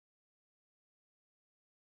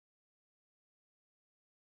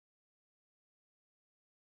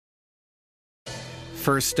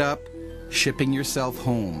First up, shipping yourself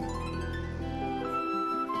home.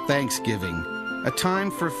 Thanksgiving, a time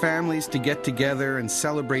for families to get together and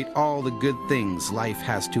celebrate all the good things life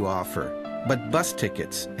has to offer. But bus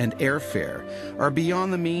tickets and airfare are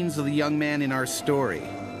beyond the means of the young man in our story.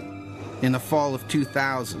 In the fall of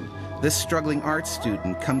 2000, this struggling art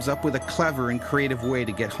student comes up with a clever and creative way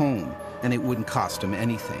to get home, and it wouldn't cost him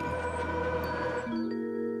anything.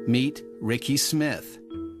 Meet Ricky Smith.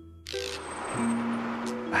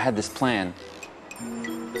 I had this plan.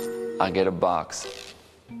 I get a box,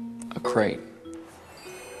 a crate,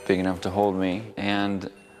 big enough to hold me, and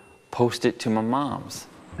post it to my mom's.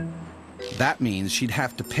 That means she'd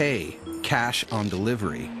have to pay cash on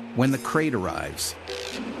delivery when the crate arrives.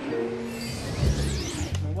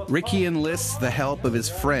 Ricky enlists the help of his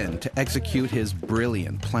friend to execute his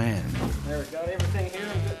brilliant plan.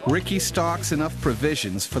 Ricky stocks enough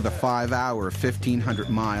provisions for the 5-hour,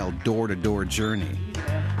 1,500-mile door-to-door journey.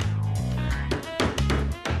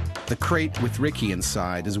 The crate with Ricky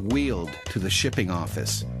inside is wheeled to the shipping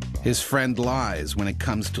office. His friend lies when it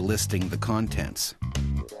comes to listing the contents.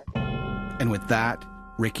 And with that,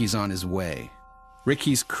 Ricky's on his way.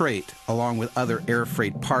 Ricky's crate, along with other air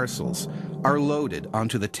freight parcels, are loaded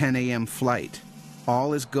onto the 10 a.m. flight.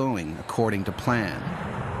 All is going according to plan.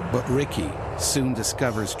 But Ricky soon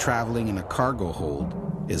discovers traveling in a cargo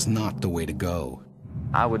hold is not the way to go.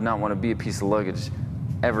 I would not want to be a piece of luggage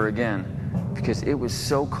ever again because it was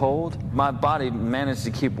so cold. My body managed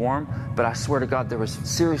to keep warm, but I swear to God, there was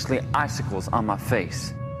seriously icicles on my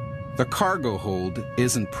face. The cargo hold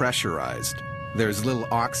isn't pressurized. There's little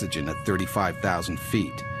oxygen at 35,000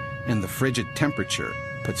 feet, and the frigid temperature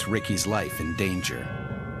puts Ricky's life in danger.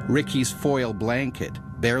 Ricky's foil blanket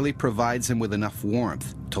barely provides him with enough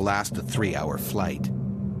warmth to last a 3-hour flight.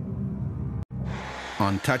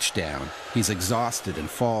 On touchdown, he's exhausted and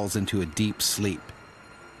falls into a deep sleep.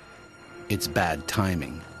 It's bad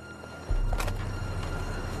timing.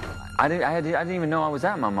 I didn't even know I was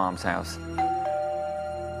at my mom's house.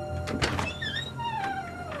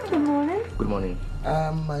 Good morning. Good morning.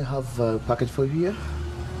 I have a package for you here.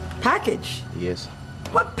 Package? Yes.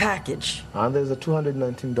 What package? And there's a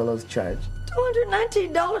 $219 charge.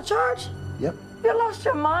 $219 charge? Yep. You lost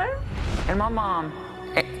your mind? And my mom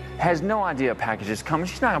has no idea a package is coming.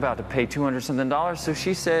 She's not about to pay $200-something, so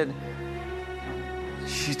she said,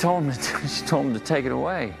 she told him to take it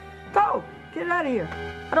away. Go! Get it out of here.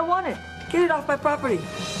 I don't want it. Get it off my property.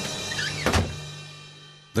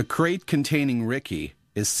 The crate containing Ricky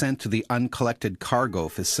is sent to the uncollected cargo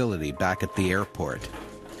facility back at the airport.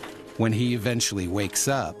 When he eventually wakes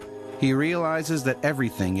up, he realizes that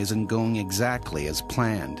everything isn't going exactly as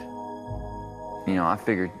planned. You know, I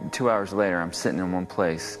figured 2 hours later, I'm sitting in one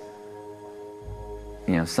place.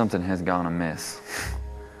 You know, something has gone amiss.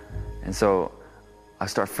 And so I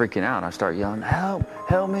start freaking out. I start yelling, help,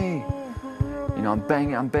 help me. You know, I'm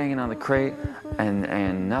banging on the crate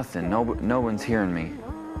and nothing, no one's hearing me.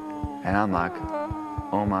 And I'm like,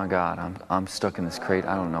 oh my God, I'm stuck in this crate.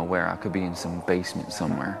 I don't know where. I could be in some basement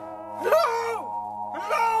somewhere. Hello?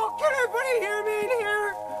 Hello? Can everybody hear me in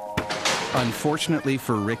here? Unfortunately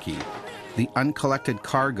for Ricky, the uncollected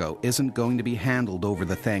cargo isn't going to be handled over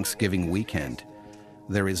the Thanksgiving weekend.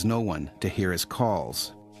 There is no one to hear his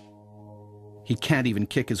calls. He can't even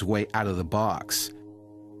kick his way out of the box,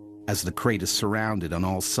 as the crate is surrounded on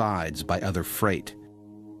all sides by other freight.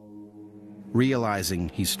 Realizing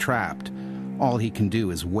he's trapped, all he can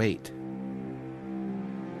do is wait.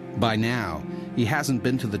 By now, he hasn't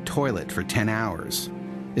been to the toilet for 10 hours.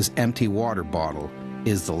 His empty water bottle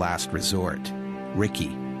is the last resort.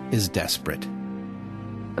 Ricky is desperate.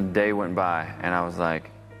 A day went by, and I was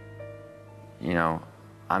like, you know,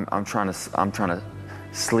 I'm trying to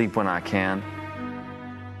sleep when I can.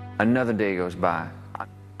 Another day goes by.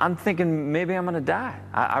 I'm thinking maybe I'm gonna die.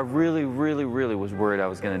 I really, really, really was worried I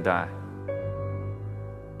was gonna die.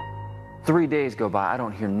 3 days go by, I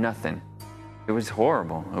don't hear nothing. It was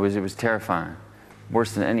horrible. It was terrifying.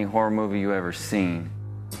 Worse than any horror movie you ever seen.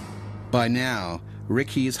 By now,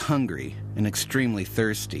 Ricky is hungry and extremely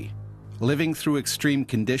thirsty. Living through extreme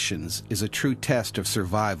conditions is a true test of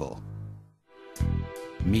survival.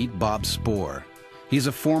 Meet Bob Spoor. He's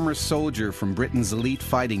a former soldier from Britain's elite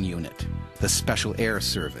fighting unit, the Special Air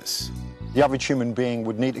Service. The average human being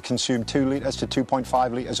would need to consume 2 litres to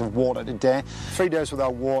 2.5 litres of water a day. 3 days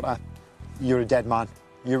without water, you're a dead man.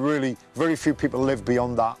 You really, very few people live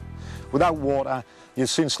beyond that. Without water, you'll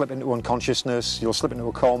soon slip into unconsciousness, you'll slip into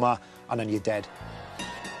a coma, and then you're dead.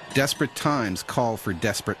 Desperate times call for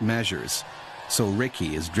desperate measures, so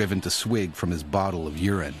Ricky is driven to swig from his bottle of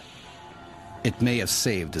urine. It may have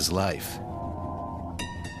saved his life.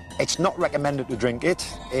 It's not recommended to drink it,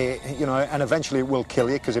 you know, and eventually it will kill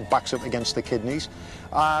you because it backs up against the kidneys.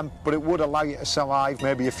 But it would allow you to survive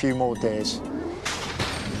maybe a few more days.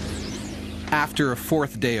 After a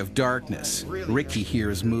fourth day of darkness, Ricky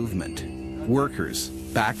hears movement. Workers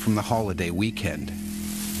back from the holiday weekend.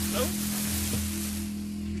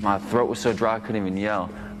 My throat was so dry I couldn't even yell.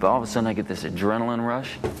 But all of a sudden I get this adrenaline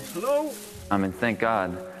rush. Hello? I mean, thank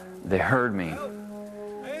God they heard me.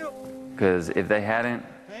 Because if they hadn't,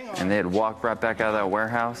 and they had walked right back out of that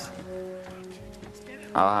warehouse,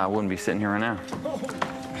 I wouldn't be sitting here right now. Oh,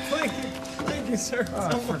 thank you, sir.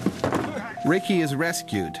 Ricky is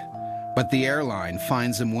rescued, but the airline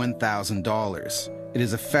fines him $1,000. It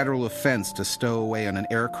is a federal offense to stow away on an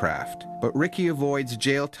aircraft, but Ricky avoids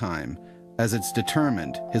jail time as it's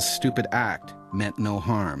determined his stupid act meant no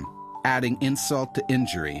harm. Adding insult to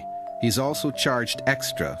injury, he's also charged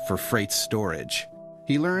extra for freight storage.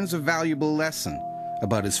 He learns a valuable lesson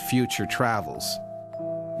about his future travels.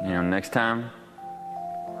 You know, next time,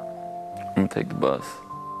 I'm gonna take the bus.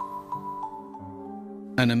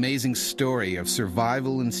 An amazing story of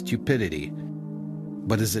survival and stupidity.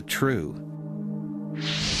 But is it true?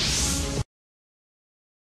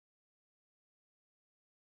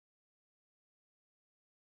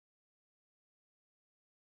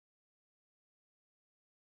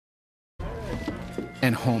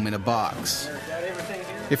 And home in a box.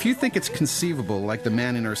 If you think it's conceivable, like the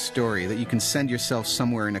man in our story, that you can send yourself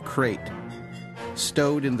somewhere in a crate,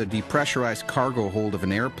 stowed in the depressurized cargo hold of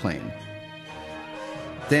an airplane,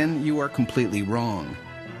 then you are completely wrong.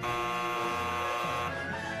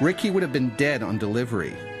 Ricky would have been dead on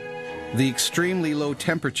delivery. The extremely low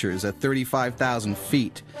temperatures at 35,000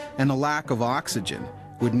 feet and the lack of oxygen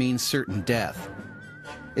would mean certain death.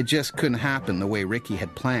 It just couldn't happen the way Ricky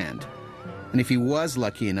had planned. And if he was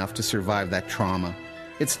lucky enough to survive that trauma,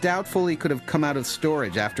 it's doubtful he could have come out of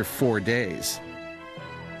storage after 4 days.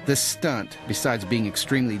 This stunt, besides being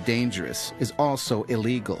extremely dangerous, is also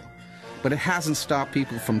illegal, but it hasn't stopped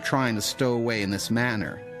people from trying to stow away in this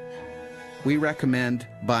manner. We recommend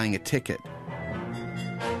buying a ticket